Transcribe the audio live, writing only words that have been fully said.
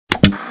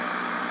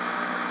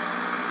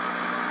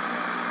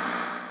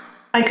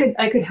I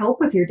could help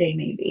with your day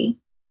maybe.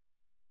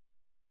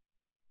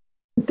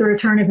 With the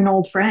return of an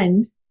old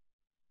friend.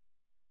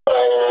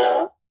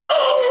 I'm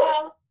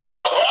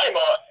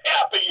a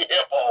happy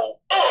hippo.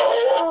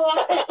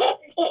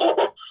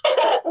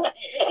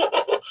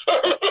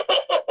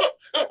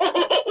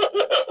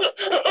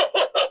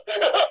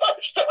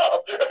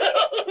 Stop.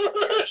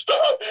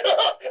 Stop.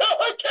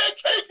 I can't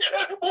take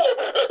it anymore.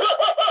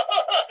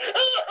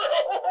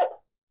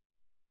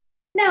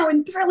 Now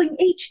in thrilling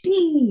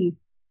HD.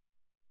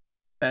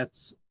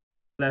 That's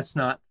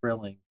not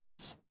thrilling.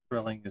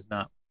 Thrilling is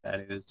not what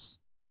that is.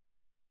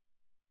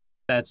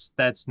 That's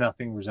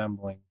nothing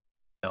resembling.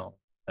 No,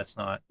 that's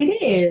not. It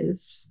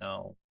is.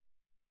 No.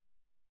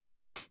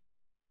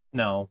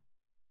 No.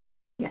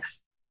 Yes.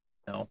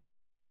 No.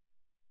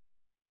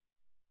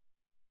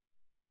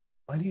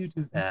 Why do you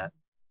do that?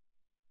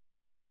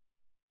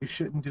 You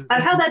shouldn't do that.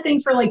 I've had that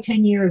thing for like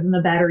 10 years and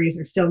the batteries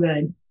are still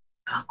good.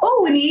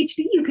 Oh, in the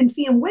HD, you can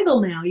see him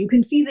wiggle now. You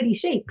can see that he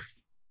shakes.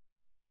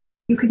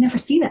 You could never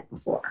see that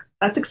before.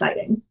 That's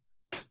exciting.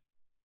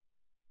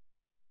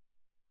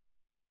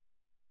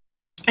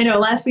 I know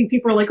last week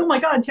people were like, oh my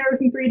God,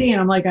 Terrace in 3D.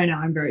 And I'm like, I know,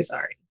 I'm very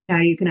sorry. Now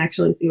you can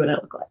actually see what I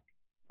look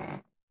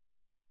like.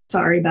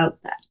 Sorry about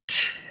that.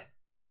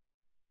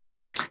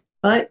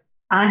 But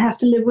I have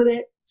to live with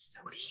it. So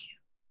do you.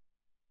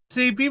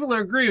 See, people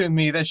are agreeing with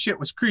me that shit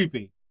was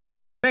creepy.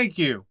 Thank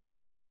you.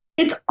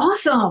 It's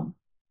awesome.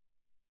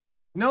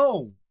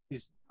 No.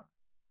 It's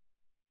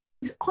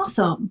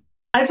awesome.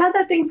 I've had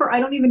that thing for I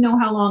don't even know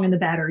how long and the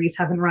batteries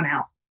haven't run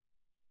out.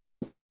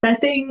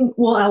 That thing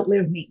will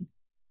outlive me.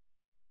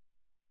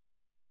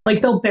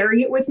 Like they'll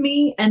bury it with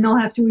me and they'll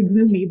have to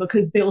exhume me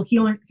because they'll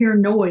hear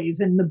noise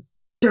and the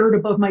dirt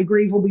above my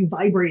grave will be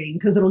vibrating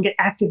because it'll get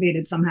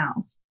activated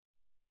somehow.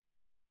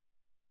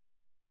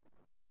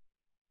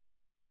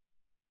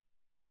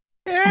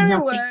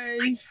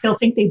 Anyway. They'll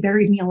think they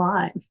buried me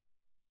alive.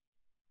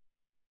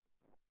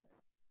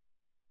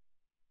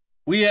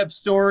 We have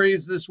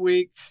stories this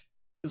week.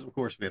 Because of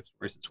course we have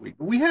stories this week.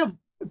 But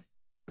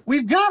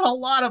we've got a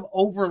lot of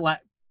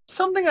overlap.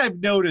 Something I've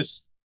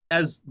noticed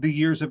as the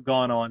years have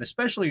gone on,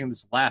 especially in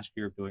this last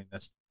year of doing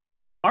this,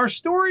 our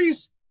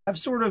stories have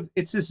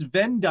it's this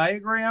Venn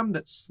diagram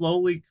that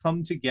slowly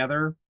come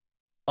together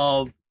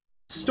of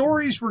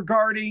stories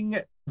regarding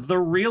the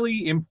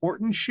really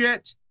important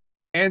shit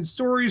and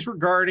stories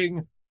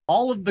regarding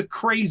all of the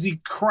crazy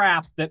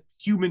crap that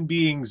human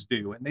beings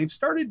do. And they've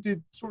started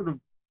to sort of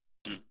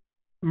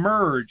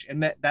merge,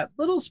 and that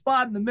little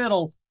spot in the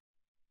middle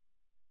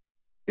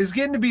is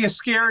getting to be a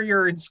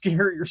scarier and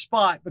scarier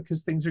spot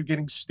because things are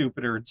getting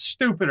stupider and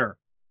stupider.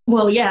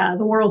 Well, yeah,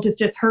 the world is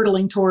just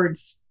hurtling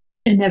towards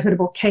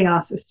inevitable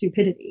chaos of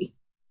stupidity.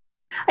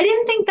 I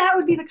didn't think that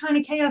would be the kind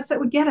of chaos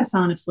that would get us,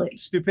 honestly.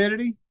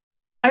 Stupidity?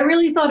 I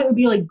really thought it would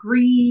be like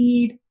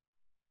greed,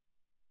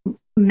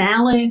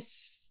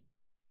 malice.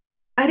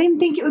 I didn't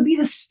think it would be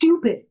the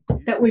stupid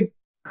that would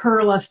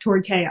hurl us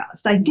toward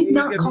chaos. I did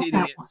not call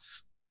that one.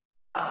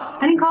 I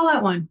didn't call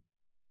that one.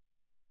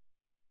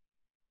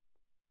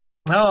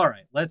 All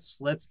right, let's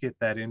get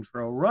that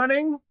intro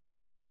running.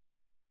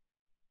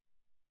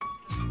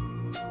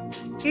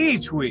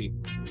 Each week,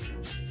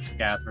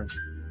 Catherine,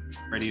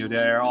 Radio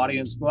Dare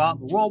audience go out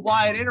in the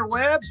worldwide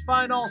interwebs,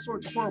 find all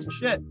sorts of horrible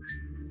shit.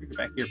 We get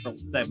back here for a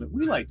segment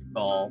we like to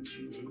call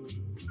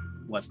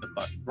 "What the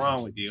Fuck is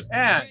Wrong with You?"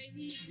 And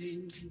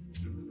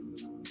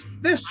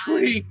this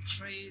week,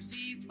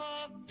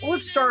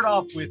 let's start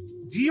off with,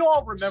 do you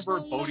all remember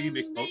Bodie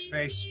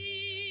McBoatface?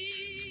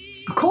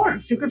 Of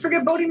course, who could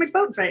forget Bodie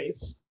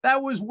McBoatface?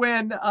 That was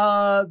when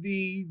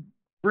the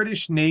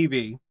British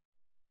Navy,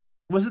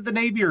 was it the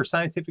Navy or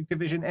Scientific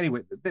Division?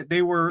 Anyway,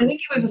 they were... I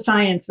think it was a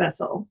science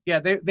vessel. Yeah,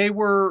 they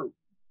were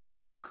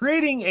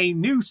creating a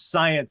new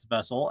science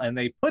vessel, and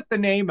they put the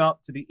name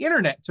up to the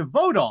internet to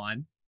vote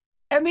on,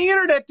 and the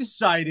internet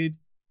decided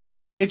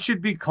it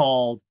should be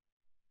called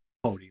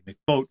Bodie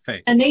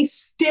McBoatface. And they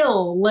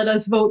still let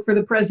us vote for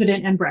the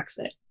president and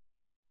Brexit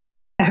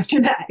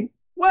after that.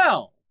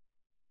 Well,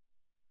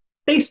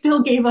 they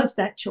still gave us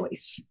that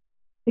choice.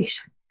 They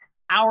should.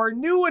 Our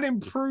new and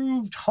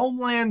improved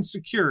Homeland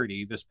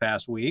Security this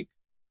past week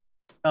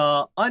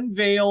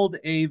unveiled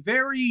a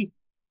very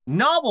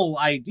novel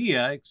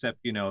idea, except,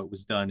 it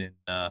was done in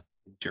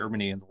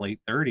Germany in the late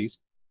 30s,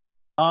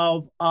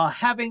 of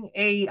having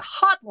a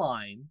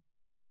hotline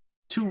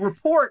to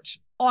report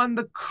on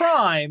the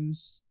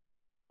crimes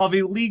of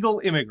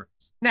illegal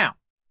immigrants. Now,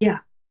 yeah.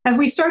 Have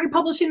we started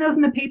publishing those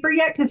in the paper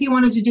yet? Because he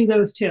wanted to do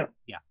those too.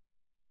 Yeah.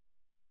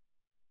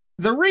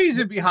 The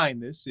reason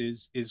behind this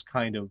is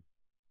kind of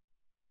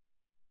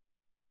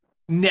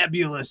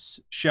nebulous,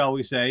 shall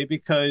we say,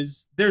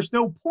 because there's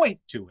no point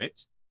to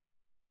it.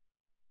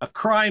 A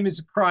crime is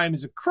a crime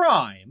is a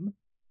crime.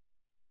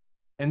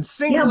 And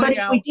singling but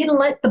if we didn't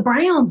let the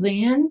Browns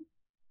in,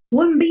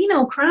 wouldn't be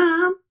no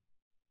crime.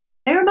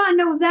 Everybody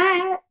knows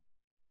that.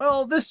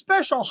 Well, this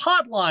special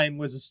hotline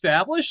was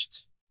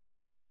established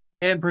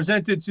and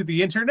presented to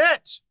the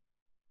internet,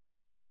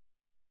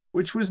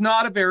 which was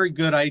not a very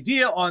good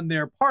idea on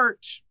their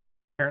part.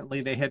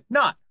 apparently they had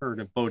not heard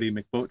of Bodie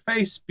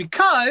McBoatface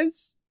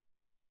because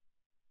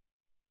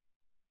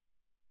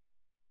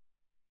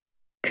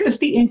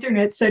the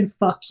internet said,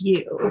 fuck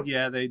you.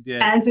 Yeah, they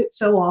did. As it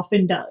so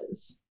often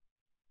does.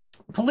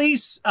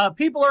 Police,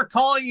 people are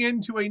calling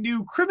into a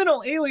new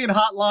criminal alien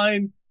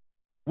hotline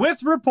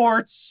with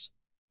reports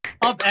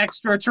of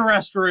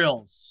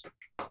extraterrestrials.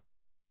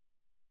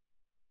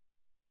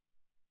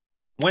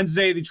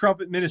 Wednesday, the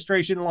Trump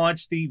administration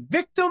launched the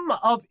Victim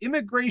of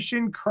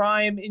Immigration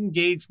Crime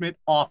Engagement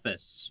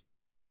Office.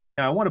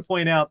 Now, I want to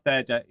point out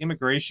that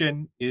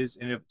immigration is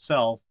in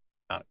itself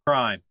not a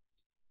crime.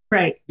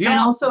 Right. And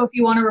also, if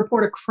you want to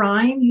report a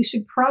crime, you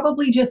should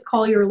probably just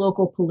call your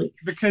local police.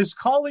 Because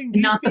calling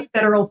not the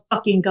federal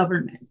fucking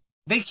government.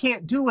 They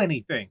can't do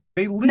anything.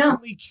 They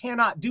literally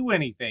cannot do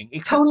anything.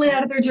 Totally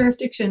out of their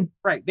jurisdiction.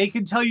 Right. They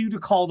can tell you to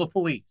call the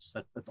police.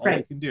 That's all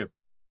they can do.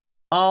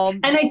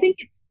 And I think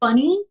it's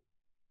funny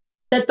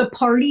that the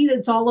party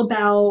that's all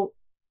about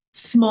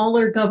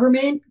smaller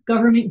government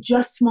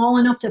just small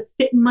enough to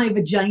fit in my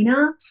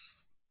vagina,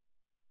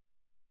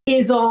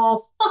 is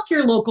all, fuck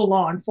your local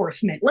law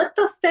enforcement. Let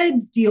the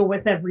feds deal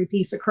with every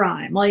piece of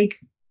crime. Like,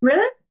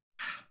 really?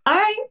 All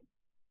right.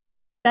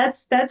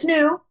 That's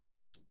new.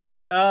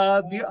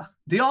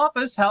 The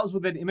office, housed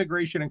within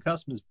Immigration and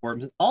Customs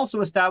Enforcement,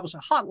 also established a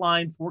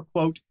hotline for,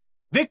 quote,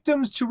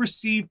 victims to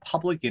receive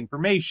public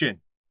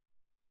information.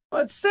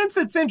 But since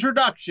its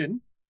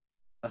introduction,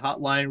 the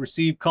hotline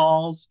received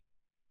calls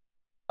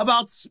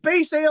about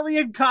space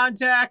alien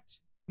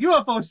contact,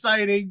 UFO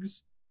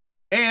sightings,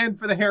 and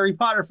for the Harry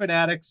Potter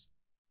fanatics,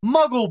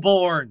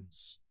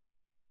 Muggle-borns.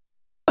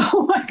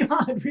 Oh my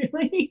God,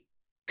 really?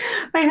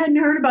 I hadn't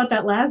heard about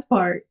that last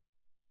part.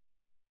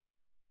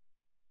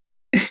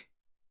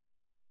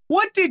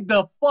 What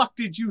the fuck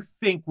did you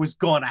think was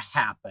gonna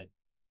happen?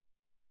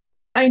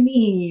 I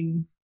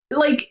mean,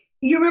 like,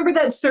 you remember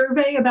that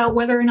survey about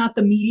whether or not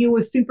the media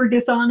was super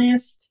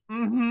dishonest?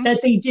 Mm-hmm.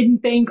 That they didn't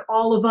think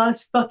all of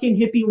us fucking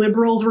hippie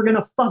liberals were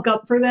gonna fuck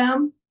up for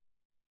them?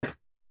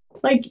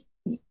 Like,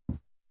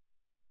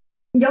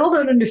 y'all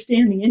don't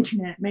understand the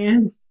internet,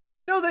 man.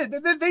 No, they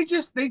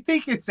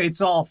think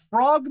it's all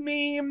frog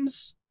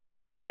memes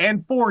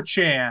and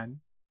 4chan.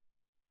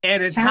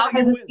 And it's Tara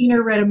hasn't seen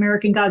or read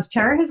American Gods.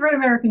 Tara has read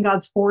American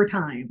Gods 4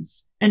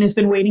 times and has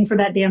been waiting for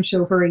that damn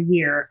show for a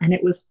year. And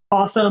it was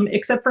awesome,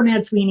 except for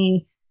Mad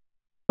Sweeney.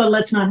 But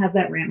let's not have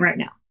that rant right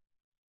now.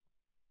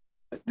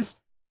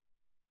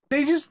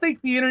 They just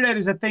think the internet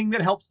is a thing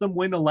that helps them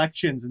win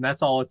elections, and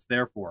that's all it's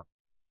there for.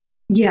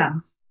 Yeah.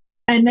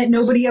 And that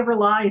nobody ever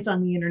lies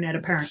on the internet,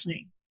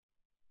 apparently.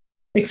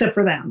 Except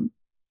for them.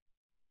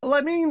 Well,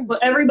 I mean... But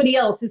everybody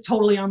else is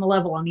totally on the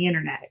level on the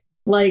internet.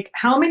 Like,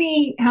 how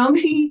many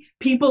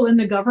people in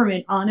the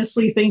government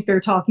honestly think they're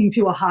talking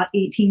to a hot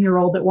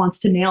 18-year-old that wants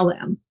to nail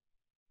them?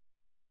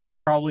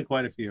 Probably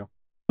quite a few.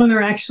 When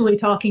they're actually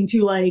talking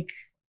to, like,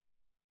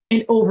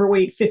 an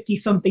overweight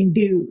 50-something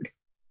dude.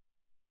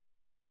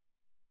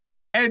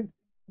 And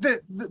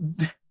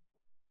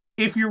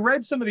if you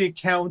read some of the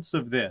accounts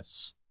of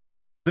this,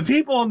 the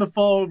people on the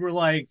phone were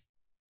like,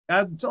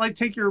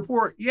 take your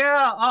report.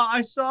 Yeah,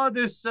 I saw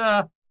this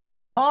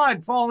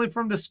pod falling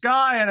from the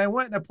sky, and I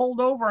went and I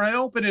pulled over and I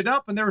opened it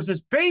up, and there was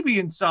this baby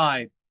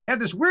inside. It had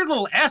this weird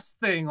little S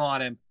thing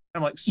on him.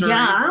 I'm like, sir.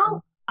 Yeah,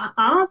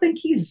 I don't think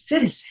he's a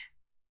citizen.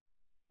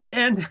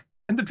 And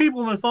the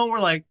people on the phone were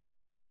like,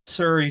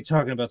 sir, are you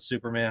talking about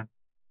Superman?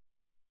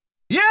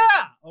 Yeah.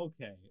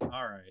 Okay. All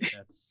right.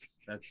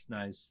 That's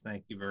nice.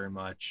 Thank you very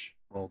much.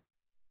 We'll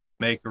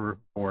make a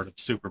report of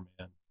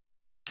Superman.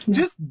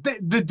 Just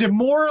the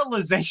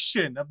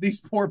demoralization of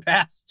these poor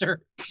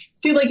bastards.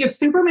 Dude, like, if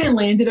Superman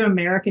landed in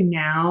America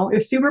now,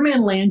 if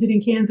Superman landed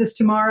in Kansas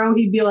tomorrow,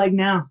 he'd be like,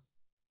 no.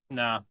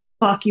 Nah.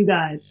 Fuck you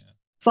guys. Yeah.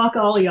 Fuck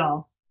all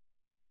y'all.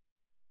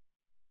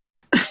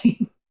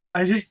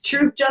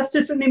 Truth,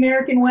 justice, and the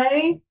American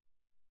way.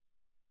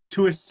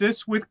 To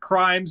assist with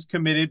crimes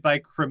committed by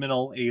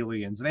criminal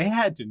aliens. They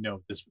had to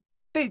know this.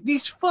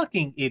 These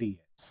fucking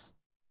idiots.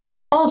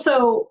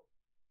 Also,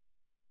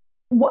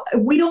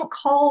 we don't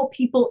call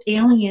people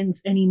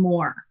aliens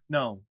anymore.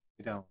 No,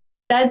 we don't.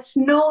 That's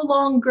no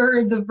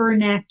longer the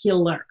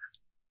vernacular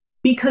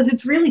because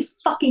it's really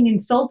fucking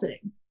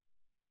insulting.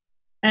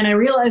 And I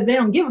realize they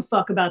don't give a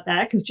fuck about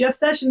that because Jeff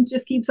Sessions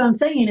just keeps on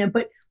saying it,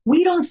 but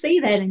we don't say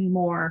that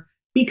anymore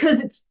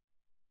because it's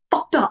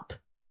fucked up.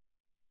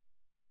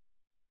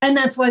 And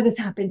that's why this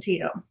happened to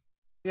you.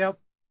 Yep.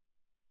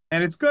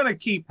 And it's going to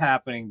keep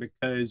happening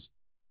because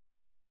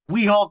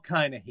we all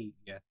kind of hate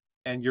you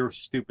and your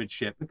stupid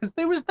shit, because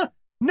there was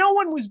no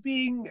one was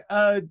being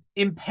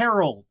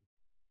imperiled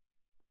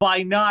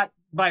by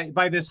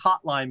this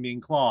hotline being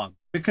clogged,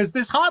 because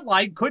this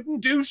hotline couldn't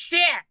do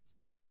shit.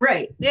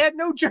 Right. They had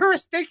no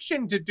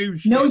jurisdiction to do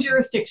shit. No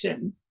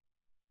jurisdiction.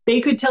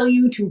 They could tell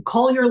you to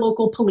call your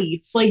local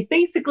police. Like,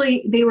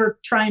 basically, they were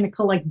trying to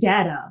collect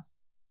data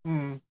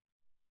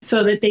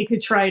so that they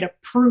could try to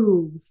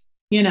prove,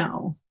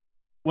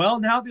 Well,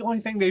 now the only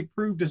thing they've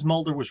proved is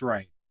Mulder was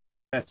right.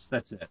 That's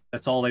it.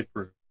 That's all they've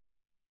proved.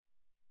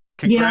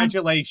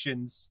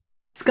 Congratulations.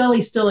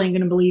 Scully still ain't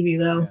gonna believe you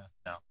though. Yeah,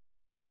 no.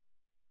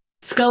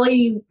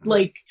 Scully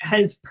like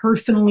has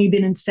personally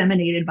been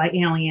inseminated by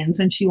aliens,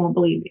 and she won't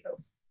believe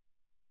you.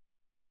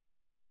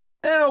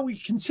 Now we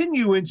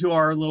continue into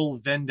our little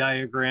Venn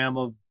diagram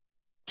of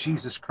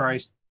Jesus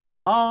Christ.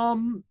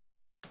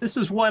 This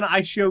is one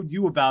I showed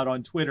you about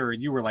on Twitter,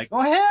 and you were like,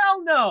 "Oh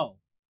hell no!"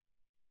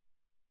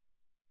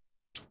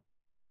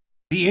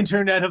 The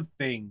Internet of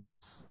Things.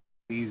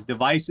 These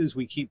devices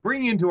we keep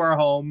bringing into our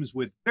homes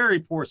with very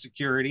poor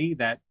security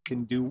that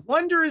can do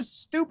wondrous,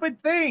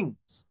 stupid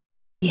things.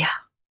 Yeah.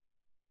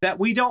 That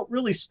we don't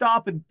really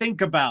stop and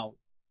think about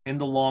in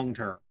the long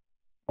term.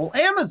 Well,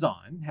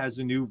 Amazon has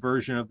a new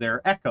version of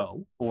their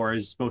Echo, or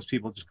as most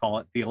people just call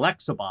it, the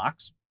Alexa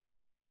box,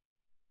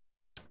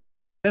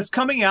 that's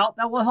coming out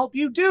that will help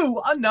you do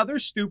another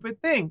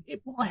stupid thing.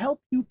 It will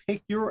help you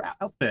pick your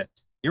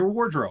outfit, your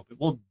wardrobe. It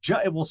will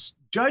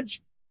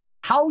judge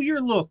how you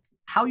look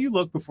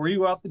before you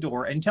go out the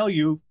door and tell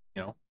you,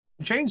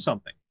 change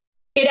something.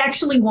 It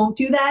actually won't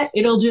do that.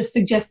 It'll just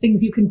suggest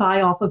things you can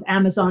buy off of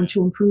Amazon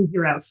to improve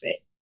your outfit.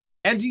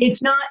 And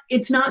it's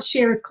not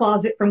Cher's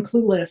closet from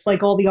Clueless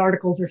like all the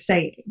articles are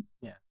saying.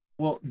 Yeah.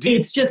 Well,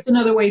 it's just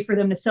another way for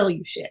them to sell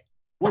you shit.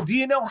 Well, do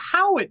you know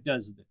how it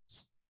does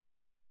this?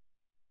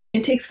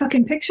 It takes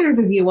fucking pictures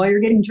of you while you're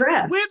getting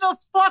dressed. With a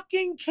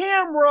fucking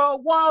camera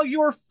while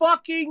you're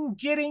fucking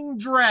getting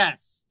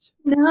dressed.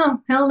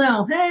 No, hell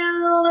no.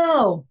 Hell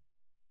no.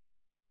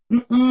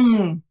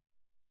 Mm-mm.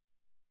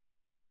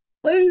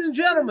 Ladies and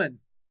gentlemen,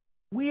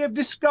 we have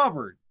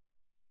discovered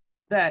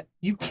that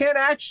you can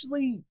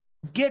actually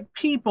get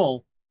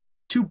people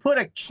to put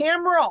a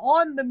camera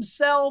on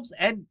themselves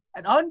and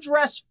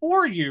undress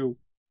for you.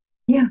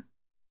 Yeah.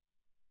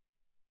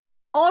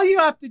 All you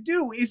have to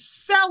do is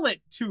sell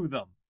it to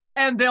them,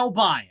 and they'll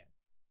buy it.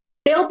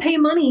 They'll pay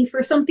money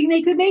for something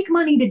they could make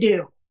money to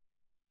do.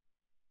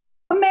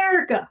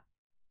 America.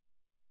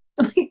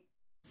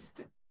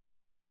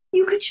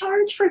 You could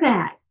charge for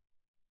that.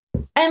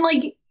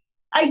 And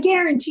I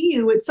guarantee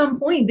you at some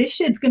point this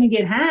shit's going to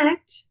get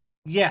hacked.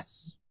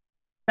 Yes.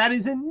 That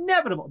is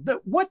inevitable.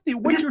 What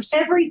you're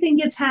saying, everything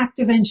gets hacked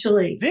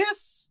eventually.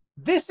 This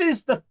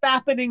is the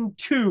Fappening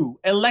 2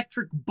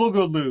 Electric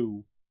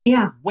Boogaloo.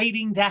 Yeah.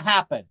 Waiting to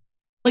happen.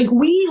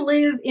 We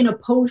live in a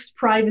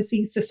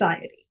post-privacy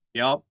society.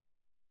 Yep.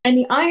 And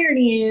the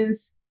irony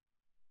is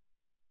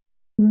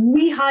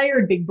we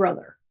hired Big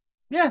Brother.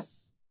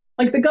 Yes.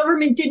 The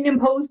government didn't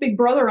impose Big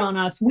Brother on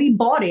us. We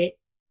bought it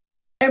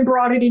and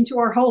brought it into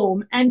our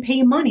home and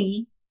pay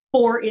money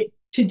for it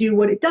to do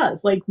what it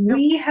does.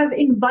 We have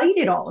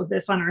invited all of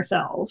this on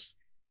ourselves.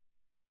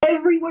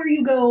 Everywhere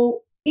you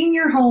go in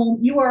your home,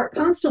 you are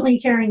constantly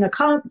carrying a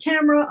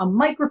camera, a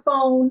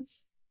microphone.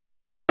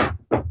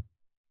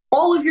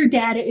 All of your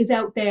data is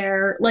out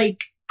there.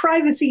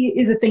 Privacy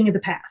is a thing of the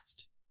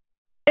past.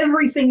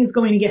 Everything is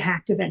going to get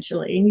hacked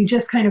eventually, and you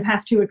just kind of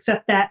have to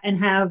accept that and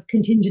have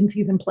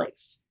contingencies in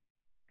place.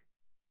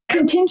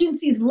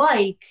 Contingencies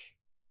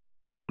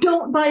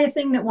don't buy a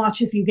thing that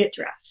watches you get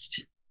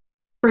dressed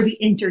for the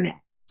internet.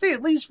 See,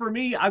 at least for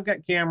me, I've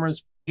got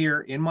cameras here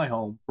in my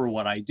home for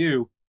what I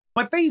do,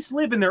 but they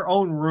live in their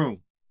own room.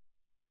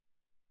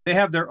 They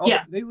have their own,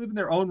 They live in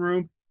their own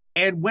room.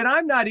 And when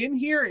I'm not in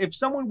here, if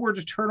someone were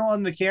to turn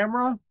on the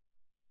camera,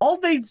 all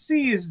they'd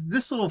see is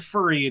this little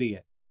furry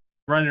idiot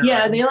running around.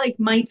 Yeah, they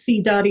might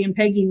see Dottie and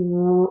Peggy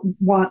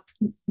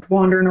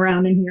wandering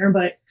around in here,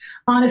 but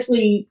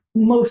honestly,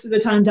 most of the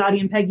time Dottie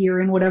and Peggy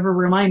are in whatever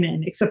room I'm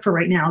in, except for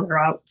right now they're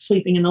out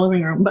sleeping in the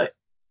living room, but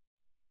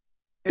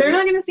they're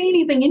not going to see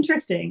anything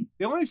interesting.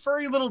 The only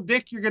furry little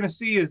dick you're going to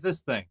see is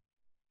this thing.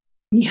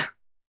 Yeah.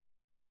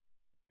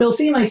 They'll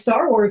see my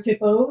Star Wars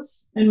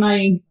hippos and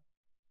my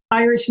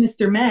Irish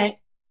Mr. Met.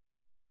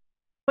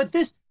 But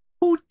this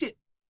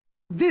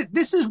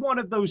is one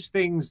of those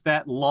things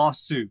that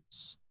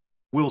lawsuits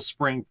will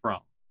spring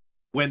from.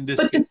 But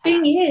the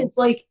thing is,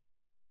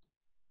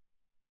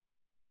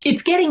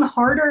 it's getting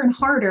harder and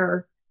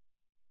harder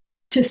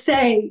to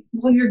say,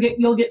 well,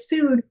 you'll get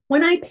sued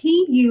when I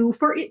paid you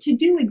for it to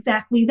do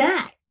exactly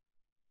that.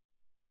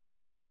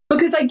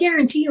 Because I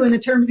guarantee you in the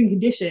terms and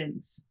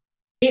conditions,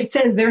 it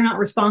says they're not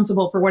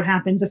responsible for what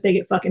happens if they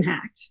get fucking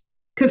hacked.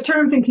 Because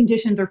terms and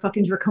conditions are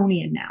fucking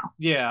draconian now.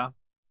 Yeah.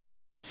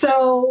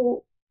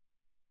 So,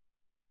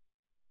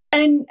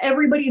 and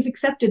everybody's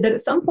accepted that at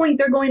some point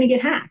they're going to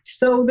get hacked.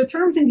 So the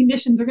terms and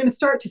conditions are going to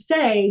start to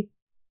say,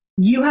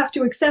 you have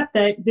to accept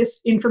that this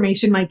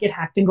information might get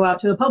hacked and go out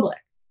to the public.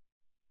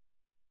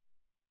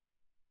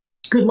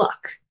 Good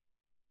luck.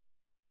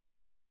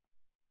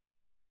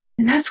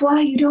 And that's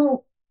why you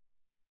don't,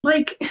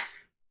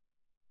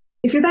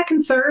 if you're that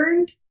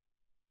concerned,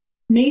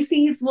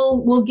 Macy's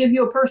will give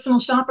you a personal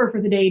shopper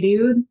for the day,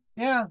 dude.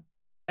 Yeah.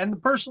 And the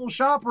personal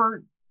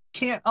shopper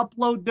can't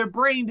upload their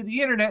brain to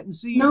the internet and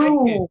see you.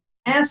 No.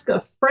 Ask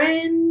a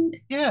friend.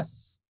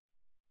 Yes.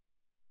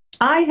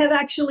 I have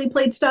actually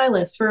played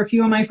stylist for a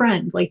few of my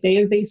friends. They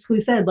have basically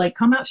said,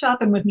 come out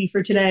shopping with me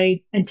for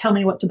today and tell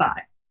me what to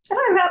buy. And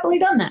I've happily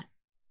done that.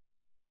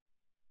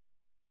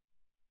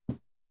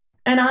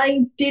 And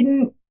I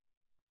didn't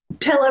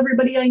tell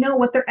everybody I know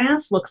what their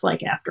ass looks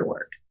like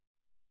afterward.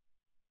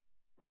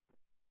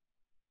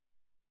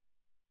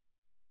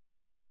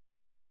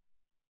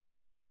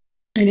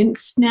 I didn't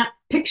snap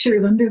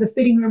pictures under the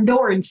fitting room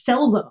door and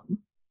sell them.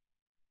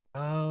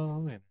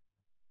 Oh, yeah.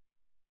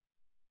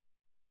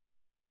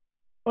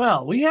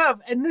 Well, we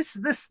have, and this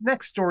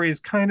next story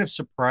is kind of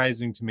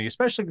surprising to me,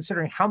 especially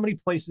considering how many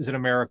places in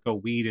America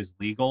weed is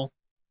legal.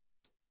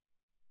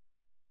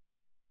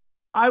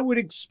 I would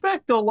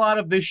expect a lot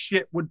of this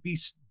shit would be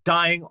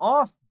dying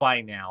off by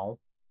now,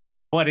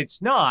 but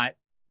it's not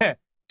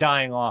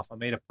dying off. I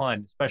made a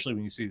pun, especially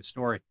when you see the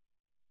story.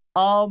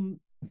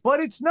 But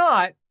it's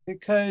not,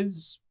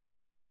 because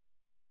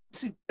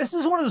see, this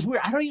is one of those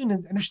weird, I don't even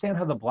understand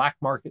how the black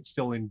market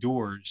still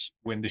endures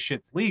when the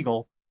shit's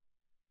legal.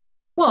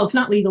 Well, it's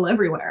not legal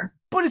everywhere.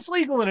 But it's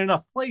legal in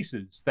enough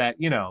places that,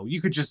 you know,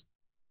 you could just,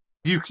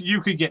 you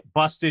could get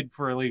busted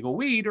for illegal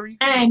weed, or you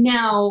could... And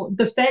now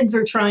the feds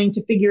are trying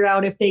to figure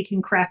out if they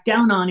can crack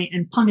down on it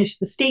and punish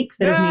the states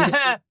that have made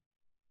it.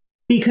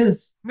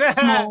 Because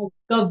small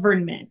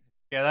government.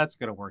 Yeah, that's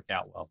going to work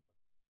out well.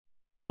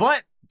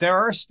 But there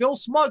are still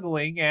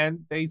smuggling,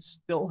 and they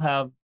still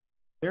have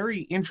very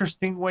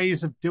interesting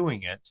ways of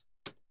doing it.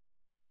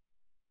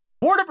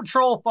 Border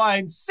Patrol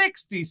finds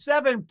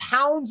 67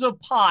 pounds of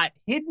pot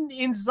hidden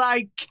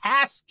inside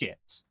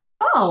caskets.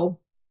 Oh.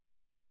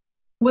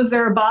 Was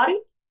there a body?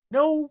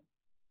 No.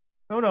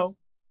 No.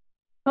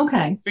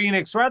 Okay.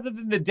 Phoenix, rather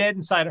than the dead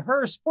inside a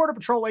hearse, Border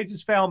Patrol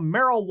agents found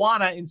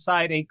marijuana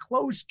inside a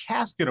closed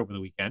casket over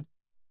the weekend.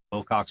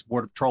 Wilcox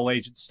Border Patrol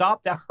agents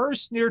stopped a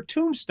hearse near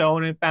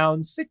Tombstone and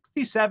found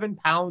 67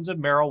 pounds of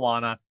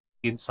marijuana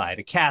inside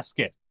a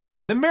casket.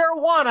 The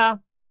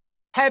marijuana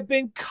had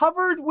been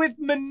covered with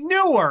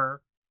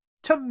manure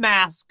to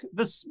mask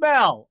the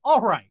smell. All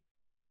right.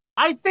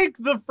 I think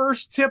the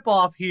first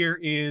tip-off here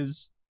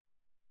is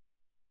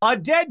a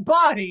dead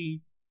body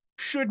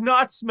should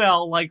not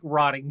smell like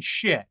rotting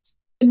shit.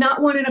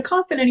 Not one in a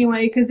coffin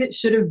anyway, because it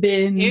should have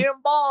been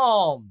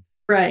embalmed.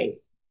 Right.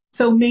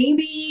 So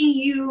maybe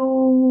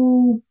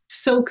you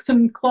soak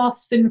some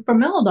cloths in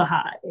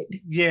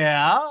formaldehyde.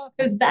 Yeah.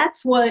 Because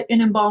that's what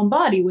an embalmed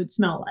body would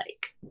smell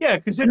like. Yeah,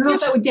 because I don't know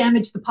if that would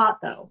damage the pot,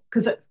 though,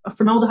 because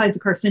formaldehyde's a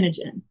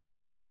carcinogen.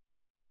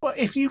 Well,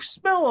 if you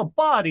smell a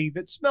body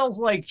that smells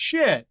like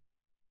shit,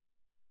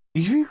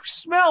 if you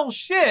smell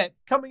shit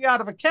coming out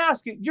of a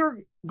casket, you're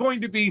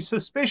going to be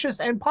suspicious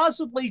and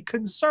possibly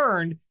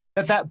concerned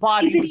that that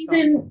body is it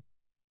even...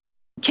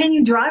 Can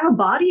you drive a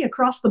body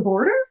across the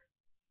border?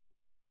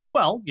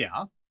 Well,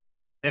 yeah.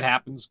 It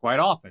happens quite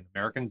often.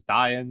 Americans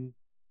dying,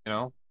 you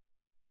know.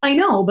 I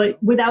know,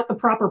 but without the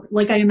proper,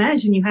 like, I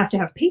imagine you have to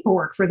have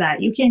paperwork for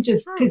that. You can't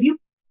just, because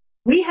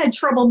we had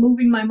trouble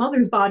moving my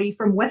mother's body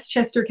from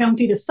Westchester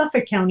County to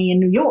Suffolk County in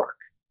New York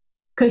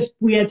because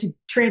we had to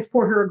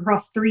transport her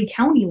across 3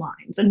 county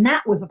lines, and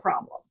that was a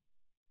problem.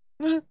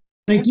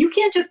 Like, you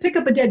can't just pick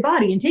up a dead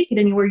body and take it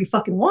anywhere you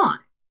fucking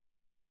want.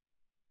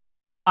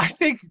 I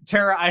think,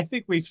 Tara,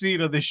 we've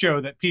seen on the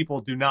show that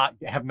people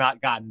have not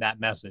gotten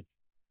that message.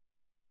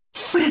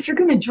 But if you're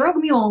going to drug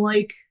mule,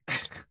 like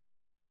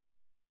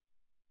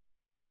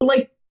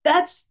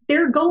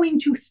they're going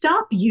to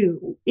stop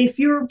you if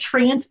you're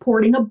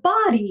transporting a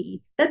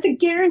body. That's a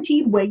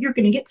guaranteed way you're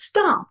going to get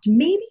stopped.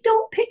 Maybe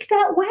don't pick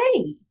that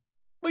way.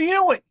 Well, you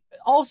know what?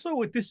 Also,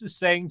 what this is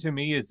saying to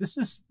me is this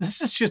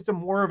is just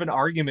more of an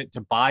argument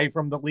to buy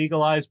from the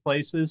legalized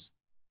places,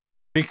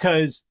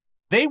 because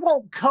they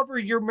won't cover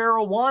your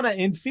marijuana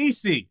in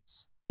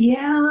feces.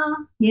 Yeah.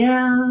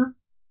 You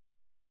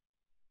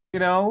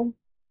know,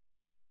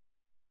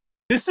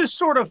 this is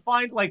sort of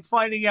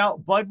finding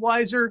out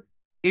Budweiser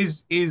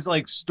is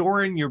like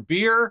storing your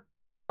beer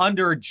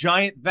under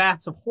giant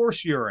vats of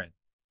horse urine.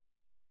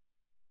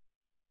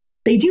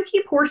 They do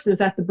keep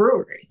horses at the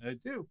brewery. They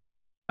do.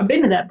 I've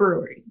been to that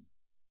brewery.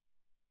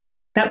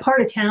 That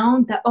part of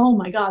town, oh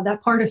my God,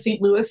 that part of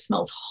St. Louis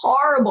smells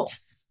horrible.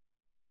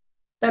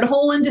 That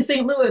whole end of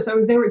St. Louis, I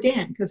was there with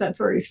Dan because that's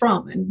where he's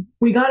from. And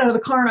we got out of the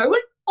car and I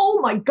went, oh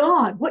my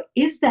God, what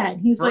is that?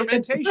 And he's like,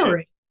 that's the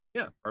brewery.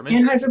 Yeah,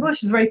 fermentation.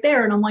 Anheuser-Busch is right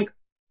there. And I'm like,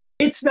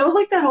 it smells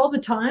like that all the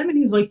time. And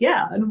he's like,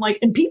 yeah. And I'm like,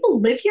 and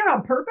people live here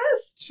on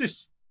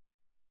purpose?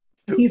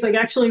 He's like,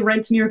 actually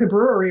rents near the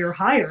brewery or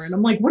higher. And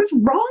I'm like, what is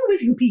wrong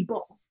with you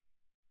people?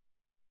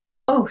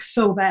 Oh,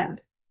 so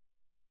bad.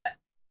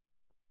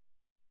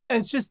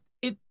 It's just,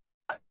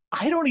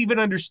 I don't even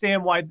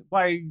understand why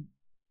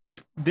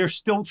they're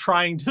still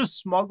trying to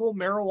smuggle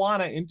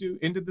marijuana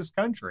into this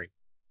country.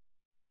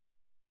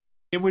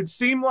 It would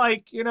seem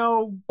like, you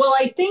know. Well,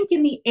 I think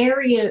in the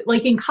area,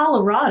 like in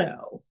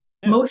Colorado,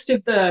 yeah, most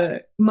of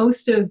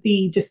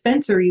the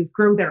dispensaries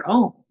grow their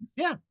own.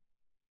 Yeah.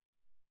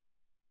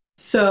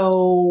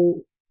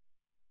 So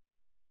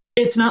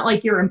it's not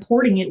like you're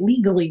importing it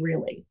legally,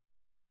 really.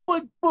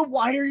 But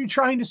why are you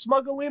trying to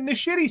smuggle in the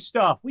shitty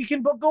stuff? We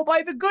can go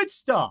buy the good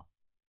stuff.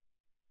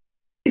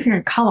 If you're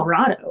in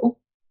Colorado,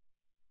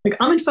 like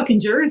I'm in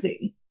fucking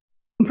Jersey.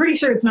 I'm pretty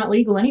sure it's not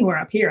legal anywhere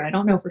up here. I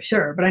don't know for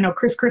sure, but I know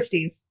Chris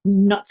Christie's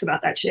nuts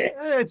about that shit.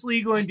 It's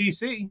legal in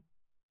DC.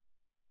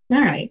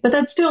 All right. But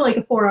that's still like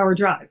a 4-hour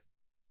drive.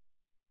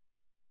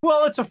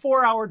 Well, it's a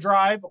 4-hour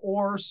drive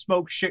or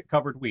smoke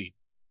shit-covered weed.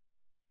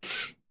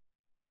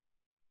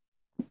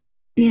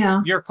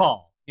 Yeah. Your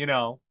call, you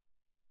know.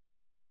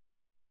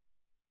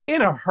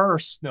 In a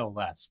hearse, no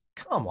less.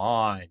 Come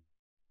on.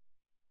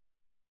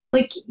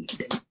 Like,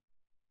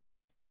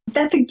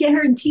 that's a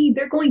guarantee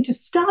they're going to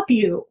stop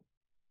you.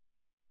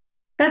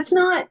 That's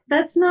not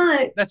That's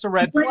a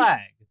red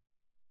flag.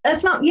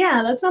 That's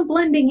not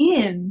blending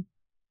in.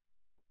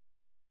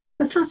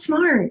 That's not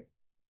smart.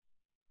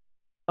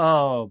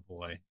 Oh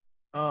boy.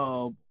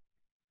 Oh,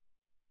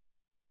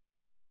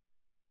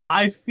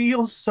 I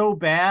feel so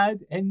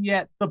bad, and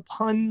yet the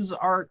puns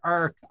are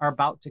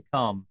about to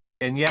come.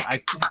 And yet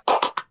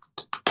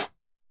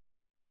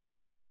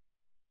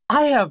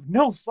I have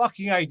no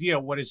fucking idea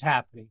what is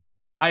happening.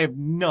 I have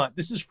none.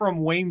 This is from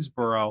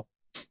Waynesboro.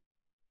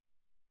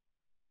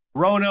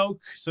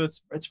 Roanoke, so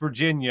it's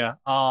Virginia.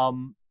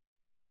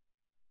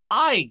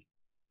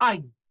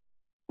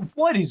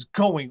 What is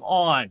going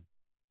on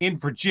in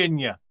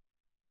Virginia?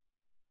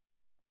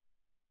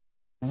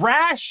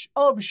 Rash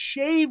of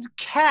shaved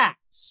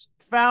cats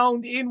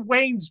found in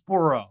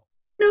Waynesboro.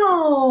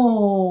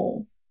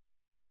 No.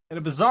 In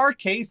a bizarre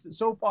case that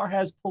so far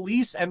has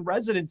police and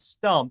residents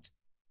stumped,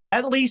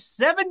 at least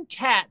 7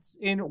 cats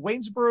in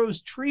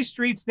Waynesboro's Tree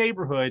Streets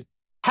neighborhood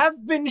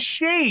have been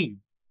shaved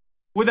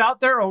without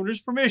their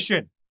owner's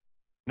permission.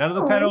 None of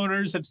the pet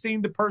owners have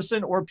seen the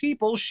person or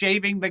people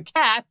shaving the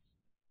cats,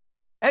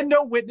 and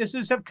no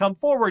witnesses have come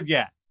forward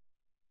yet.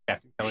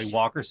 Captain Kelly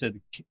Walker said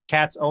the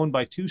cats owned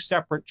by 2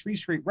 separate Tree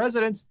Street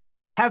residents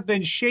have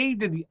been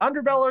shaved in the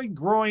underbelly,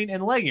 groin,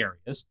 and leg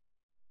areas.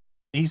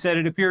 He said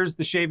it appears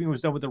the shaving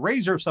was done with a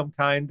razor of some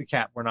kind. The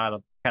cats were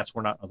not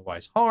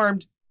otherwise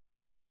harmed.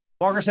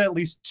 Walker said at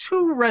least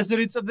 2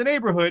 residents of the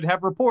neighborhood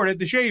have reported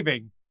the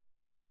shaving.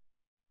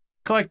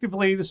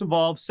 Collectively, this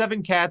involves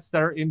 7 cats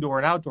that are indoor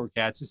and outdoor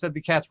cats. He said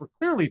the cats were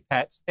clearly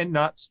pets and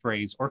not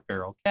strays or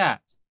feral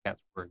cats. The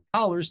cats were in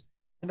collars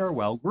and are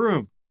well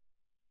groomed.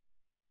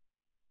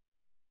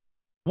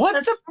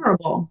 That's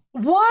horrible.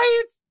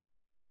 Why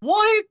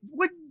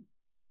when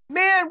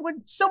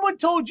someone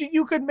told you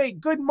you could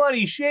make good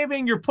money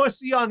shaving your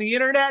pussy on the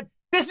internet,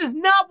 this is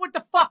not what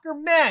the fucker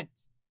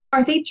meant.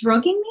 Are they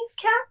drugging these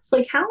cats?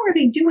 Like, how are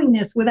they doing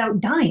this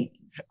without dying?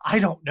 I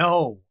don't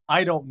know,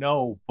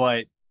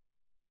 but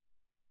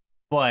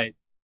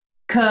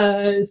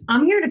because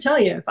I'm here to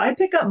tell you, if I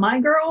pick up my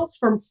girls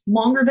for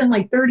longer than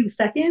like 30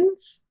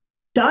 seconds,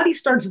 Dottie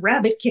starts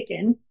rabbit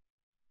kicking.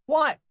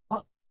 What?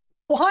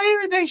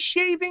 Why are they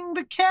shaving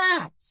the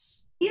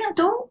cats? Yeah,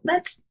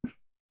 that's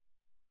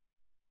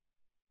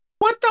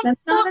fuck?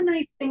 Not a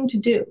nice thing to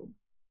do.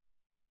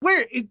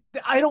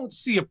 I don't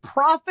see a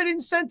profit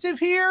incentive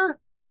here.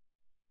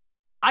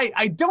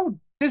 I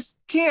don't, this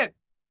can't,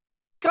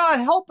 God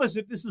help us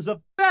if this is a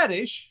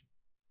fetish.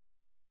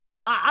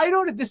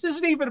 This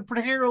isn't even a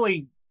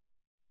particularly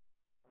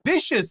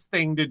vicious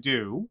thing to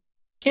do.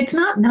 It's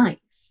not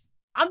nice.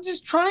 I'm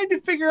just trying to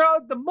figure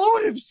out the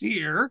motives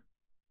here,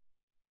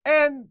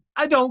 and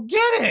I don't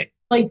get it.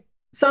 Like,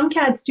 some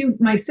cats do.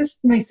 My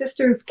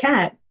sister's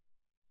cat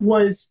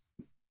was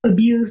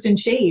abused and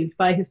shaved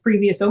by his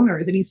previous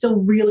owners, and he's still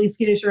really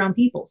skittish around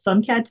people.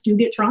 Some cats do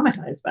get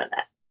traumatized by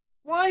that.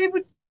 Why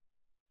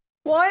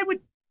would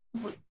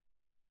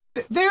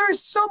there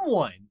is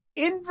someone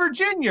in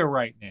Virginia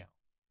right now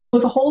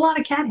with a whole lot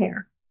of cat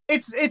hair.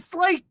 It's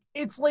like,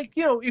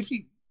 you know, if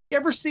you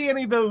ever see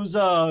any of those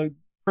crime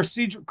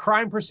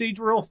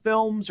procedural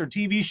films or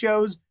TV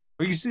shows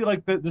where you see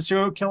like the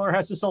serial killer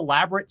has this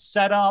elaborate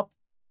setup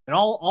and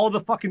all the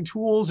fucking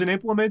tools and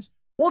implements.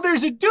 Well,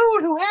 there's a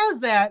dude who has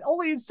that,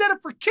 only instead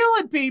of for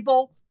killing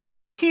people,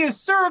 he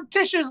is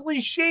surreptitiously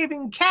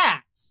shaving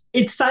cats.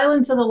 It's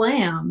Silence of the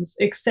Lambs,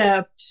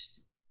 except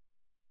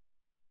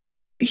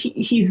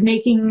he's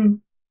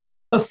making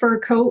a fur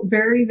coat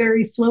very,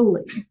 very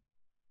slowly.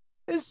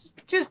 It's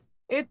just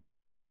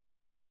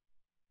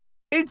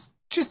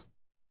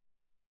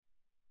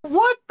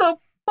what the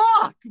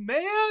fuck,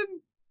 man?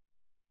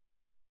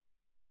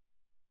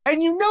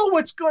 And you know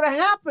what's going to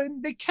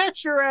happen. They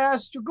catch your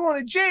ass. You're going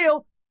to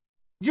jail.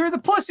 You're the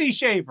pussy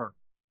shaver.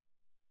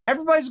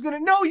 Everybody's going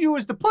to know you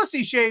as the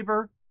pussy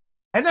shaver,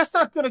 and that's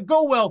not going to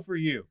go well for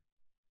you.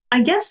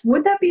 I guess,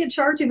 would that be a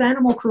charge of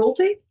animal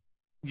cruelty?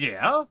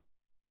 Yeah.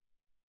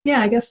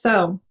 Yeah, I guess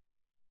so.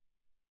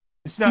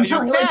 It's not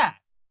your cat.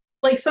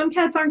 Like, some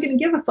cats aren't going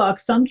to give a fuck.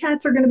 Some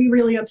cats are going to be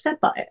really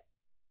upset by it.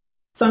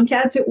 Some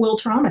cats it will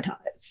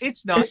traumatize.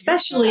 It's not,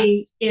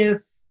 especially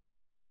if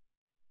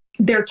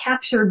they're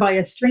captured by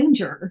a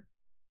stranger.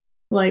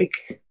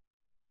 Like,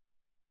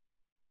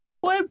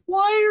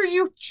 why are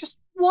you just,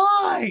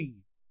 why?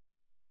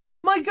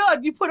 My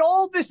God, you put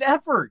all this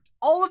effort,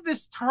 all of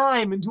this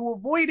time into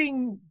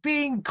avoiding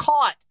being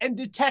caught and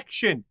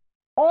detection.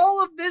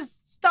 All of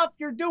this stuff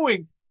you're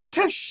doing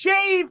to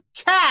shave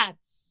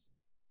cats.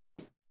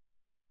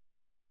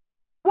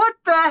 What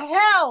the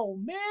hell,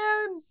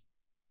 man?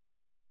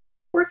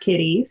 Poor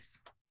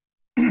kitties.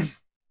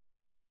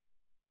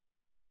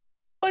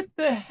 What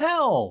the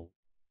hell?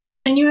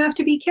 And you have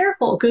to be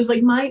careful because,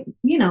 like,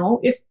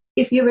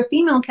 if you have a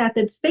female cat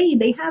that's spayed,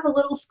 they have a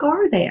little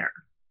scar there.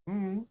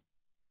 Mm-hmm.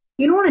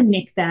 You don't want to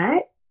nick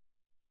that.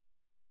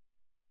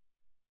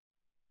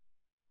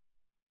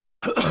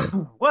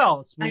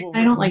 Well,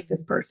 I don't like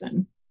this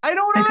person. I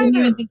don't I couldn't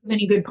either. even think of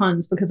any good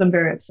puns because I'm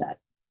very upset.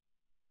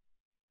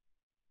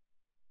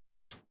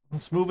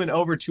 Let's move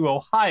over to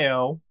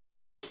Ohio.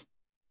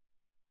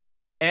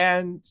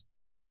 And,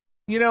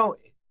 you know,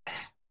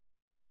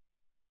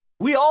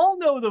 we all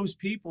know those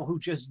people who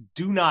just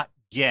do not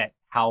get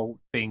how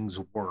things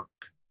work.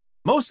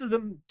 Most of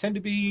them tend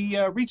to be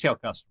retail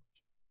customers.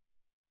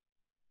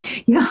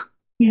 Yeah,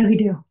 they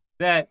do.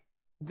 That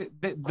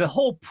the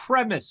whole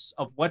premise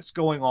of what's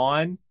going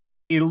on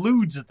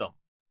eludes them.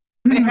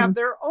 They have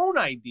their own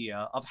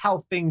idea of how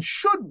things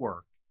should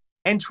work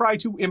and try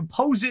to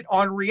impose it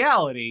on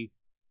reality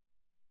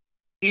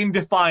in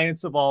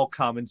defiance of all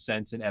common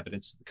sense and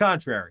evidence to the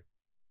contrary.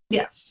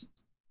 Yes.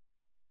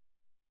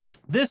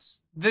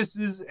 This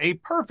is a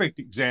perfect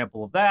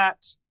example of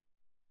that.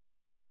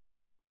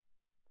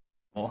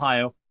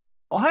 Ohio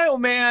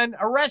man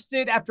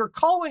arrested after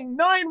calling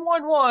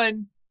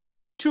 911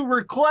 to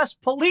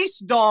request police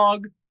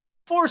dog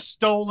for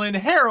stolen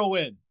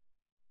heroin.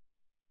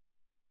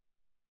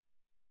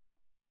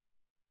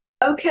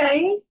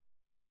 Okay.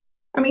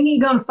 I mean,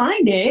 you're gonna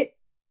find it.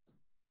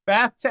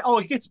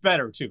 It gets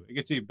better too. It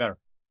gets even better.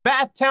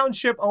 Bath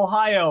Township,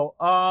 Ohio.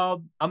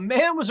 A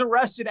man was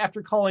arrested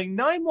after calling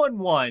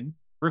 911,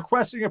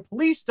 requesting a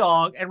police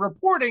dog, and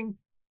reporting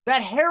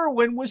that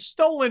heroin was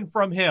stolen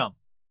from him.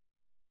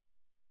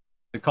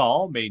 The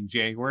call, made in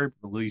January,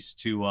 released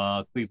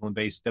to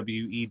Cleveland-based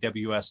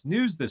WEWS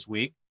News this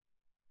week,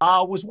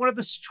 was one of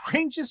the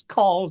strangest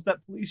calls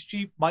that Police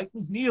Chief Mike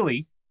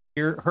McNeely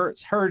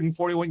heard in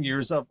 41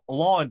 years of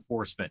law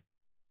enforcement.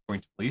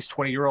 According to police,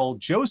 20-year-old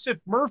Joseph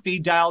Murphy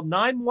dialed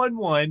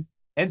 911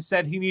 and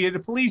said he needed a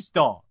police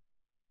dog.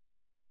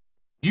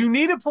 "You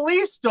need a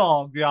police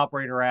dog?" the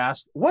operator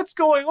asked. "What's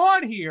going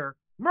on here?"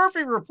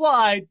 Murphy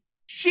replied,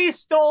 "She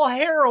stole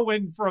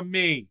heroin from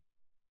me."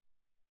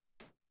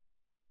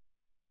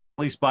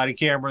 Police body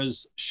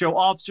cameras show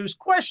officers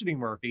questioning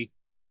Murphy.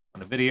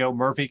 On the video,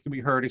 Murphy can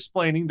be heard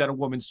explaining that a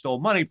woman stole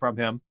money from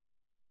him.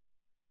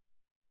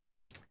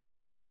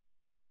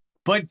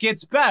 But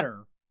gets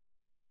better.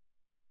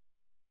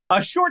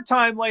 A short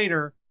time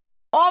later,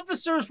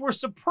 officers were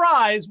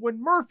surprised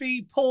when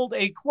Murphy pulled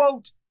a,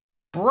 quote,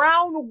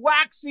 brown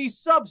waxy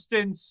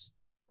substance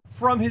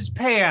from his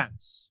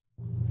pants.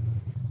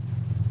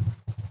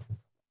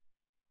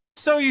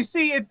 So you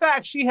see, in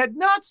fact, she had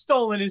not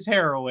stolen his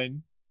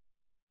heroin.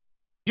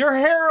 Your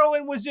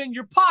heroin was in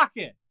your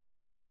pocket.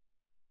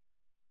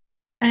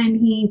 And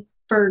he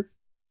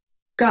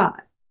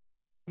forgot.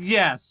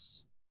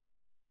 Yes.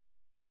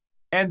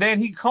 And then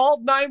he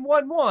called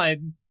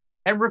 911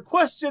 and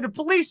requested a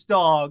police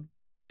dog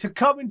to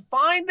come and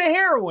find the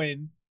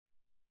heroin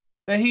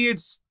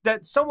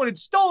that someone had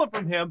stolen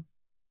from him,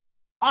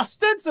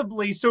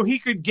 ostensibly so he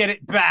could get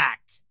it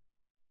back.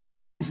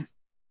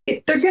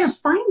 If they're gonna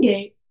find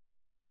it,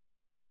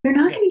 they're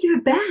not gonna give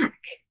it back.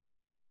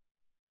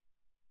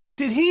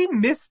 Did he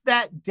miss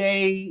that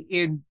day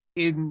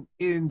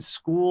in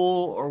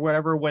school or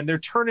whatever when they're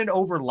turning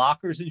over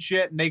lockers and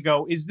shit and they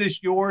go, "Is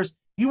this yours?"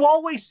 You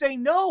always say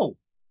no.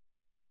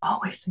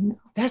 Always say no.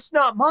 That's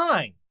not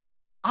mine.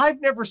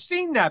 I've never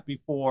seen that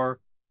before.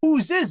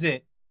 Whose is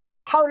it?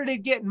 How did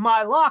it get in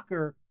my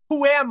locker?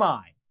 Who am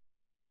I?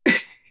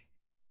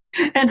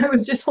 And I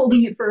was just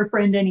holding it for a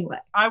friend anyway.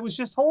 I was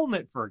just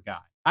holding it for a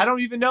guy. I don't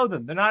even know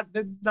them. They're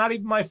not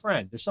even my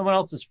friend. They're someone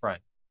else's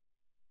friend.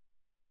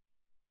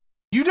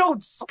 You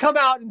don't come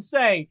out and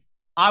say,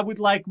 "I would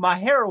like my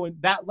heroin.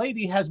 That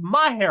lady has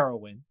my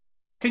heroin.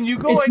 Can you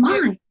go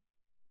and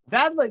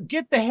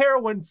get the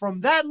heroin from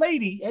that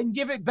lady and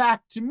give it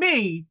back to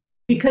me?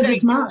 Because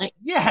it's mine."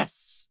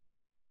 Yes.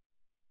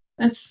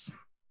 It's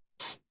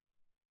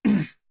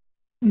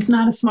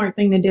not a smart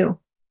thing to do.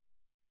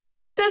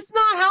 That's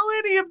not how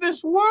any of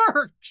this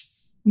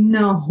works.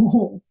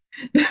 No.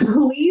 The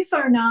police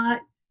are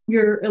not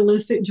your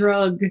illicit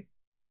drug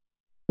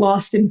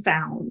lost and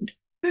found.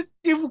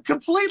 You've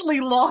completely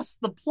lost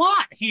the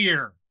plot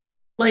here.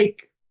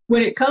 Like,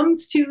 when it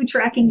comes to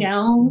tracking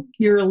down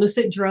your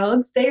illicit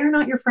drugs, they are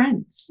not your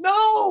friends.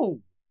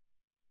 No.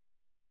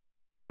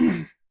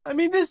 I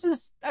mean, this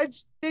is...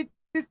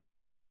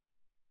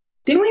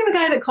 Didn't we have a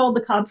guy that called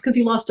the cops because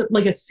he lost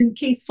a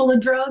suitcase full of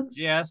drugs?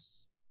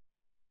 Yes.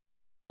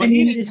 But And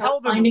he needed didn't tell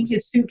help them finding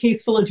his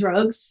suitcase full of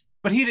drugs.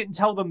 But he didn't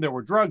tell them there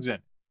were drugs in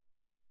it.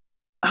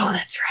 Oh,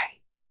 that's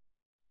right.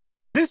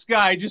 This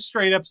guy just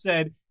straight up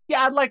said,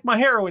 "Yeah, I'd like my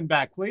heroin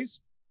back, please.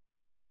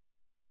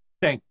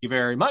 Thank you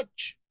very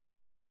much.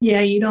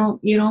 Yeah, you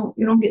don't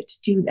get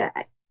to do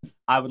that.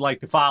 I would like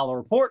to file a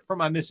report for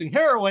my missing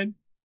heroin.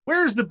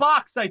 Where's the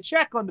box I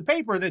check on the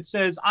paper that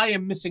says I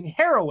am missing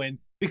heroin?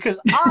 Because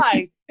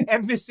I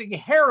am missing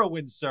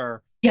heroin,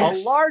 sir.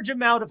 Yes. A large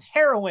amount of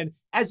heroin,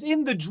 as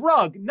in the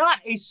drug, not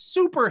a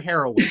super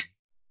heroin,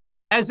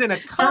 as in a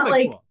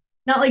comic book.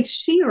 Not like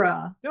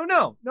She-Ra.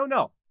 No.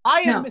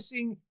 I am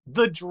missing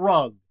the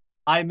drug.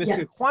 I missed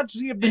a Yes.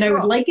 quantity of the And drug.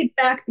 I would like it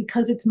back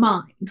because it's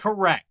mine.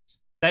 Correct.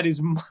 That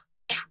is my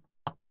drug.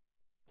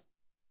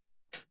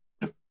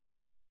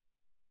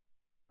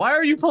 Why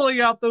are you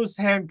pulling out those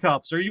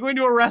handcuffs? Are you going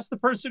to arrest the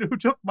person who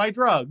took my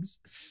drugs?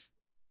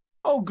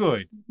 Oh,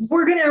 good.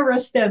 We're going to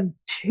arrest them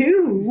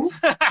too.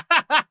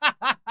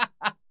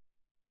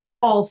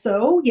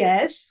 Also,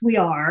 yes, we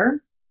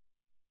are.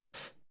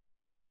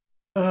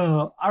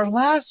 Our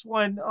last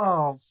one.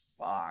 Oh,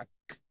 fuck.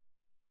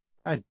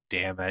 God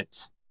damn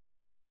it.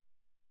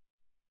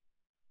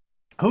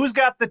 Who's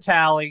got the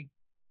tally?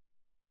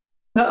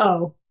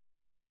 Uh-oh.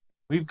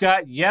 We've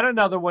got yet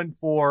another one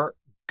for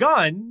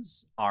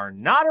guns are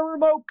not a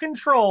remote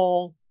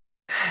control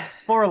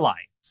for life.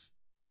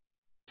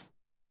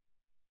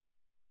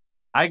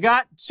 I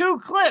got 2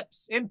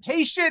 clips.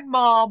 Impatient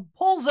mom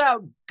pulls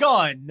out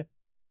gun,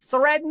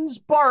 threatens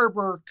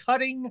barber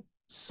cutting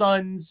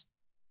son's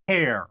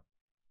hair.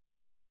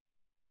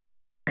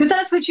 Because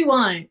that's what you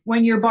want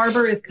when your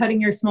barber is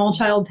cutting your small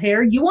child's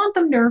hair. You want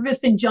them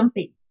nervous and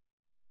jumpy.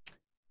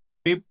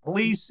 The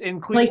police in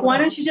Cleveland. Like, why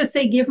don't you just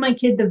say, give my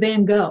kid the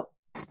Van Gogh?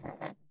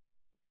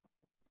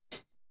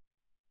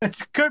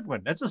 That's a good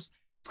one. It's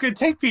going to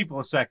take people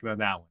a second on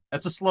that one.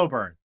 That's a slow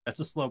burn.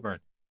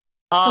 The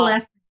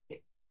last.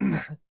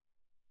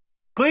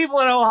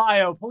 Cleveland,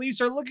 Ohio.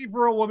 Police are looking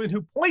for a woman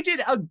who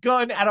pointed a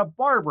gun at a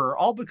barber,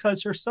 all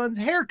because her son's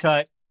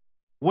haircut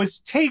was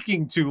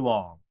taking too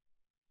long.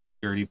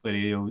 Security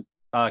video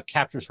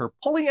captures her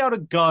pulling out a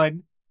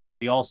gun.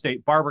 The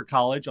Allstate Barber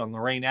College on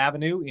Lorraine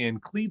Avenue in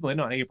Cleveland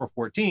on April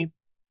 14th.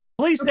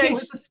 Police say...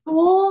 Was the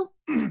school?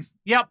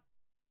 Yep.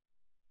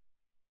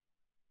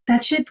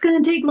 That shit's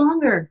going to take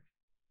longer.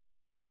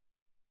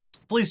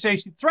 Police say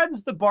she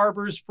threatens the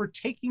barbers for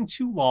taking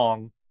too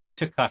long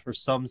to cut her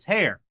son's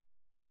hair.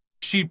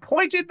 She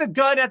pointed the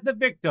gun at the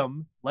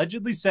victim,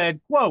 allegedly said,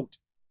 quote,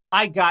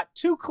 I got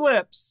 2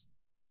 clips.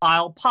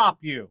 I'll pop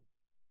you.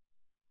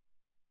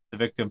 The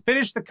victim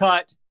finished the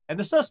cut, and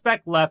the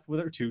suspect left with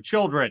her 2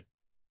 children.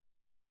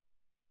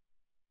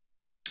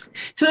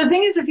 So the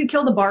thing is, if you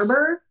kill the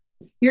barber,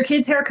 your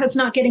kid's haircut's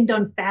not getting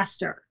done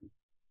faster.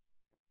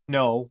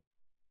 No.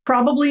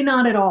 Probably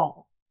not at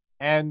all.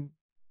 And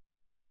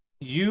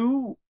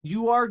you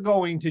are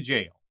going to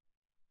jail.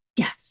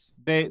 Yes.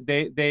 They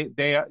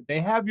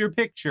have your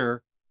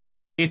picture.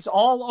 It's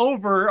all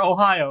over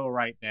Ohio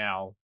right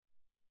now.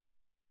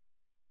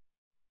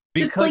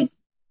 Just like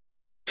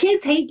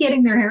kids hate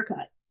getting their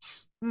haircut.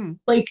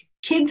 Like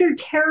kids are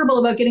terrible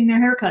about getting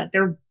their haircut.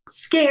 They're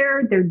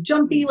scared, they're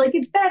jumpy. Like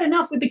it's bad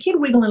enough with the kid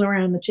wiggling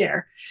around in the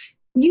chair.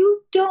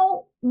 You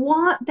don't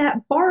want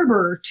that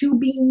barber to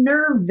be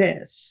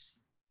nervous.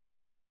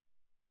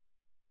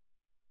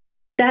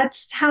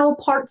 That's how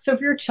parts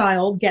of your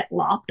child get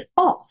lopped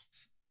off.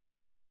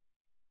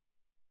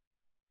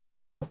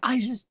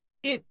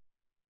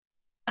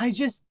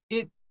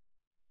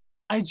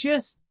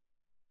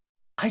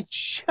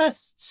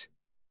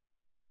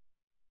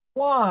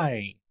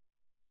 Why?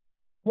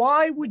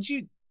 Why would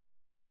you?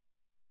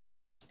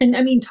 And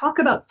I mean, talk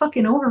about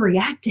fucking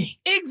overreacting.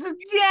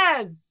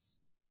 Yes!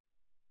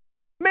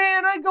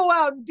 Man, I go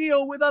out and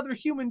deal with other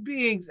human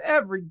beings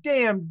every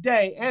damn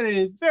day, and it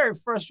is a very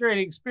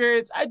frustrating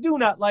experience. I do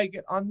not like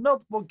it on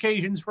multiple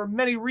occasions for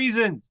many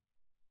reasons.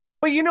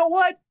 But you know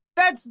what?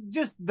 That's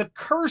just the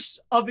curse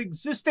of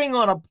existing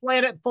on a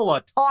planet full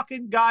of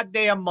talking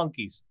goddamn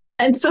monkeys.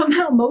 And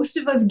somehow most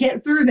of us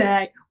get through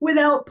that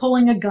without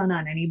pulling a gun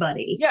on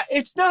anybody. Yeah,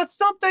 it's not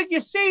something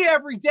you see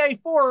every day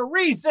for a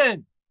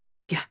reason.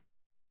 Yeah.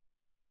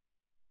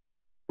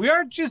 We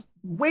aren't just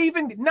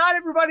waving, not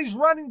everybody's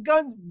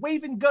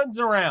waving guns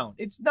around.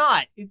 It's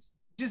not. It's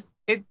just,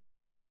 it.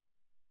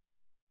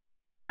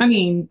 I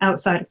mean,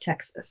 outside of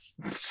Texas.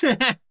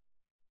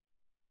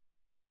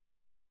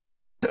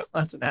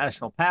 That's a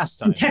national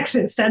pastime. In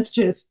Texas, that's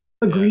just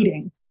a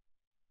greeting.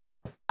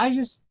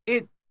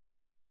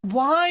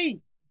 Why?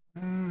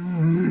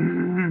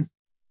 In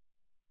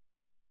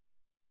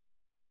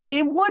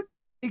what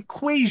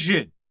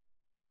equation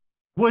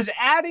was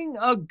adding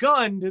a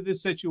gun to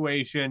this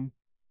situation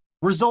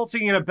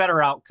resulting in a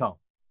better outcome?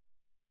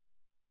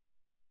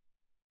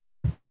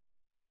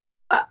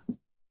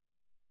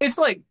 It's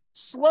like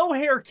slow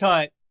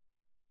haircut.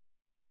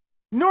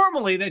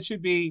 Normally that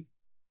should be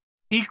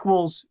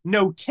equals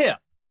no tip.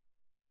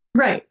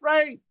 Right.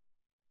 Right?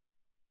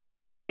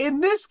 In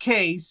this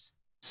case,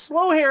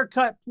 slow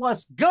haircut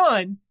plus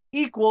gun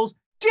equals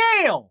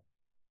jail.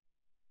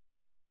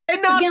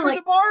 And not for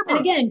the barber. And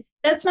again,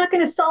 that's not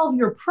going to solve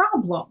your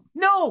problem.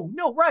 No,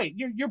 right.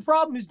 Your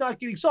problem is not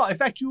getting solved. In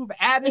fact, you have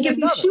added if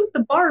you shoot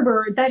the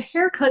barber, that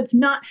haircut's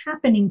not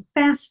happening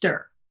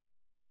faster.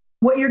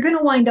 What you're going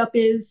to wind up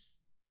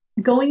is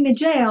going to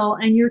jail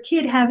and your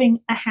kid having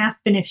a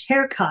half-finished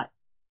haircut.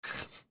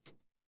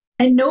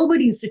 And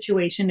nobody's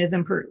situation is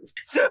improved.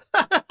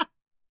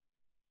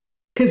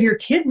 Because your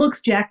kid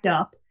looks jacked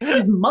up,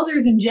 his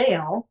mother's in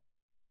jail,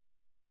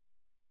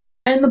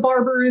 and the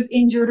barber is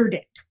injured or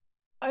dead.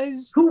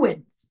 Who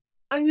wins?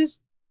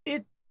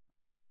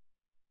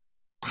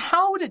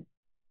 How did...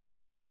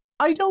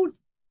 I don't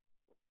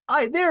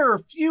there are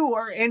few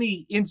or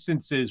any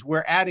instances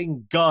where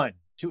adding gun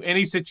to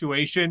any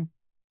situation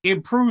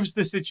improves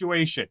the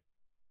situation.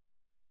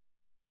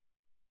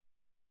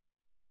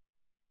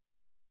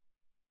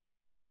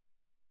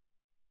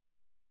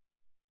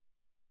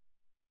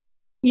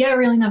 Yeah,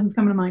 really, nothing's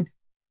coming to mind.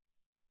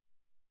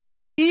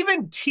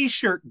 Even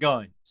t-shirt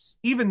guns,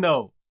 even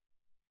though.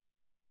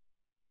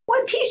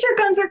 What t-shirt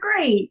guns are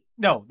great?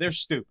 No, they're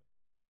stupid.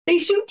 They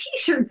shoot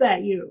t-shirts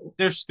at you.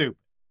 They're stupid.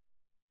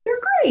 They're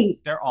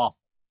great. They're awful.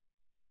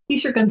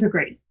 T-shirt guns are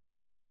great.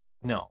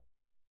 No.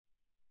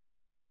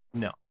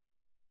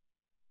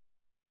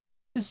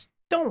 Just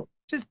don't.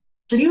 Just.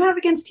 What do you have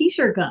against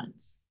t-shirt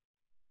guns?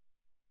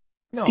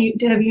 No.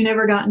 Have you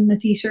never gotten the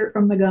t-shirt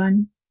from the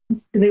gun?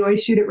 Do they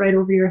always shoot it right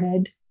over your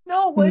head?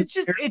 No, but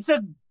it's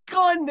a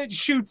gun that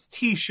shoots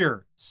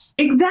t-shirts.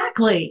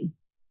 Exactly.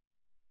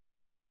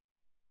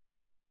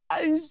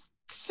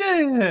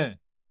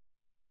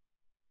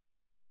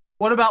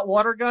 What about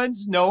water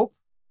guns? Nope.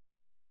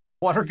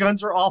 Water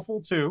guns are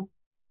awful too.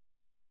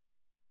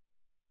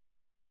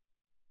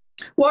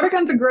 Water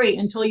guns are great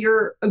until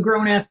you're a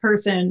grown-ass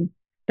person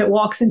that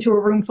walks into a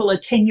room full of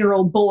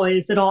 10-year-old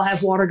boys that all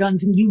have water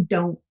guns and you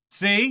don't.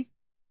 See?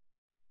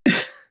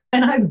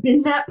 And I've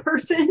been that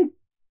person.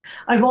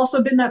 I've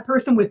also been that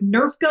person with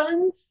Nerf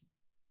guns.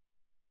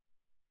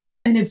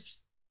 And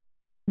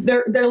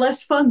they're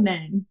less fun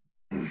then.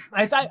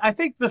 I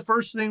think the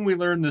first thing we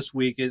learned this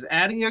week is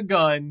adding a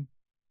gun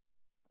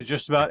to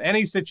just about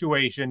any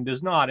situation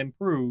does not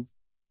improve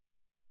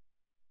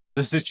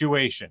the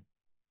situation.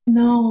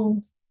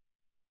 No.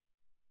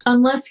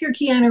 Unless you're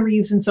Keanu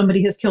Reeves and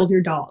somebody has killed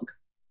your dog.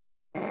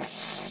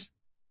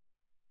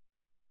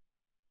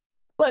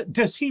 But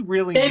does he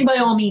really? Then by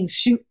all means,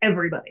 shoot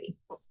everybody.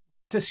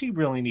 Does he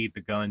really need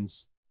the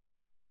guns?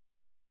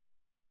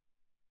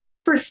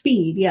 For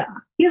speed, yeah.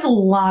 He has a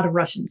lot of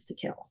Russians to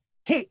kill.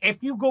 Hey,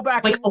 if you go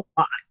back, a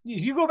lot.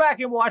 If you go back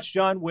and watch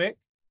John Wick,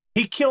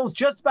 he kills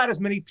just about as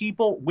many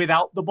people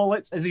without the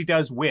bullets as he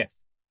does with.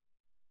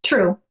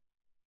 True.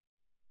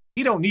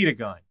 He don't need a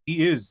gun.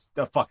 He is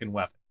a fucking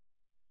weapon.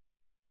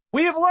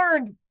 We have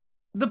learned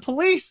the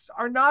police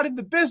are not in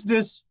the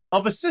business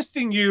of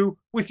assisting you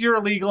with your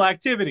illegal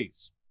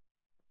activities.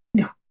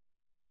 No.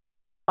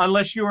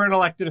 Unless you are an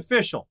elected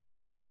official.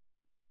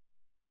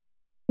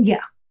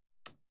 Yeah.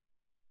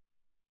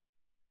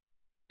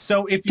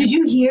 So if Did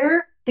you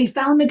hear they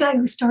found the guy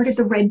who started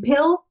the red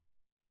pill?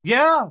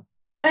 Yeah.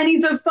 And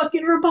he's a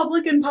fucking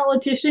Republican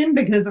politician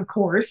because, of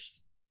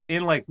course.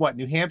 In like what,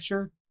 New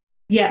Hampshire?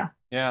 Yeah.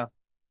 Yeah.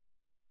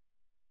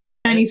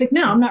 And he's like,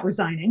 no, I'm not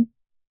resigning.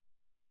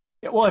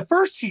 Yeah, well, at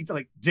first he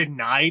like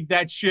denied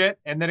that shit,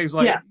 and then he was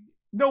like,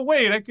 no,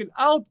 wait,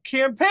 I'll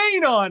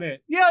campaign on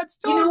it. Yeah, it's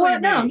totally You know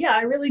what? me. No, yeah,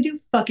 I really do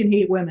fucking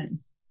hate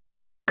women.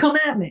 Come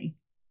at me.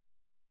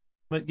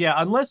 But yeah,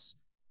 unless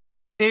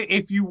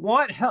if you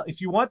want help, if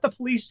you want the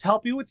police to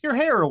help you with your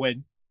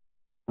heroin,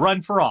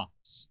 run for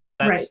office.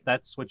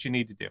 That's what you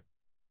need to do.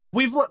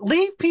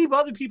 Leave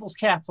other people's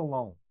cats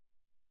alone.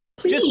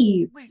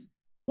 Please.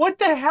 What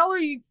the hell are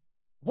you?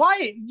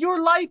 Why your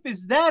life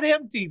is that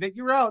empty that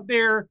you're out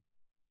there?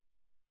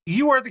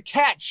 You are the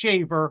cat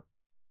shaver.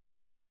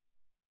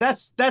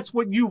 That's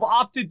what you've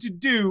opted to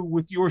do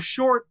with your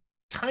short,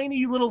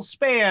 tiny little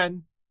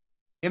span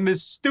in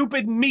this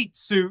stupid meat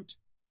suit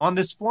on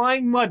this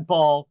flying mud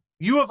ball.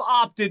 You have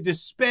opted to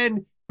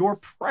spend your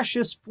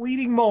precious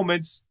fleeting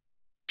moments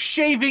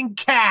shaving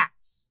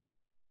cats.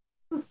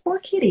 Those poor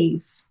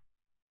kitties.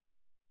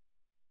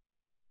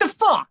 The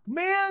fuck,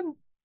 man?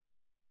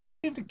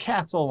 Leave the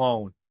cats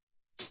alone.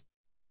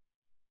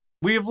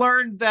 We have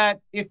learned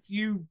that if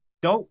you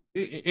go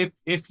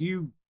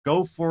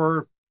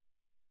for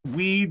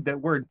weed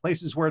that were in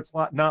places where it's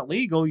not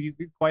legal, you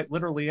could quite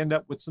literally end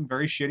up with some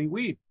very shitty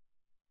weed.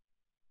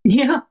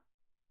 Yeah.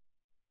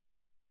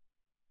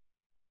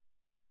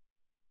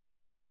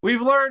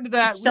 We've learned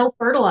that it's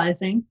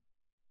self-fertilizing.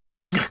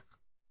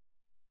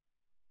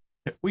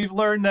 We've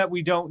learned that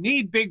we don't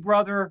need Big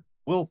Brother.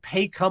 We'll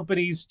pay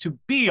companies to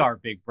be our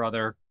Big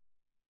Brother.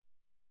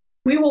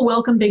 We will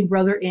welcome Big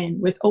Brother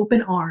in with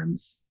open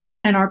arms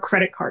and our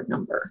credit card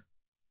number.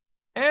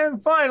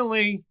 And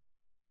finally,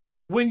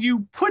 when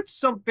you put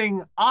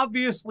something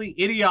obviously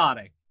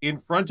idiotic in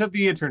front of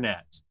the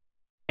internet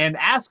and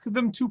ask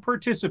them to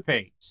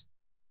participate.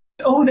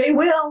 Oh, they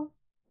will.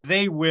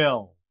 They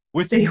will.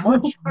 With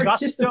much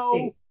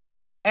gusto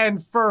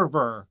and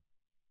fervor.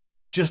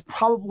 Just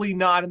probably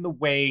not in the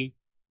way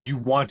you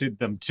wanted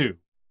them to.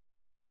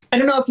 I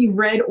don't know if you've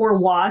read or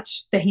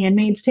watched The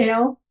Handmaid's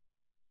Tale,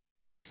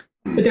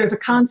 but there's a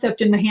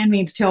concept in The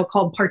Handmaid's Tale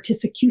called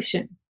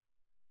particicution,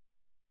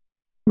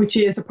 which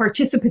is a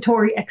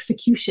participatory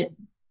execution.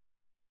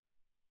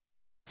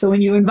 So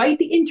when you invite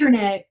the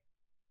internet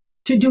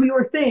to do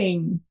your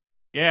thing,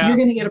 you're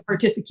going to get a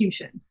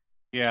particicution.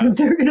 Yeah.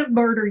 They're going to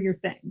murder your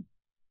thing.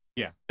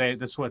 Yeah,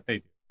 that's what they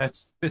do.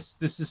 This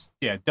is,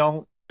 yeah,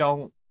 don't.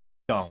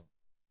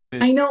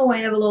 I know I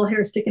have a little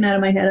hair sticking out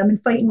of my head. I've been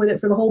fighting with it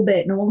for the whole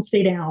bit and it won't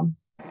stay down.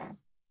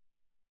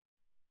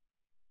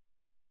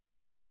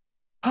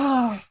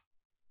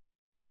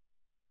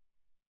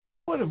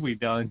 What have we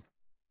done?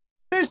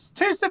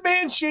 There's a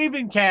man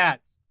shaving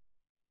cats.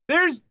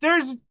 There's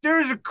a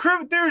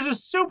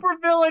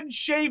supervillain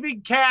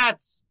shaving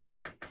cats.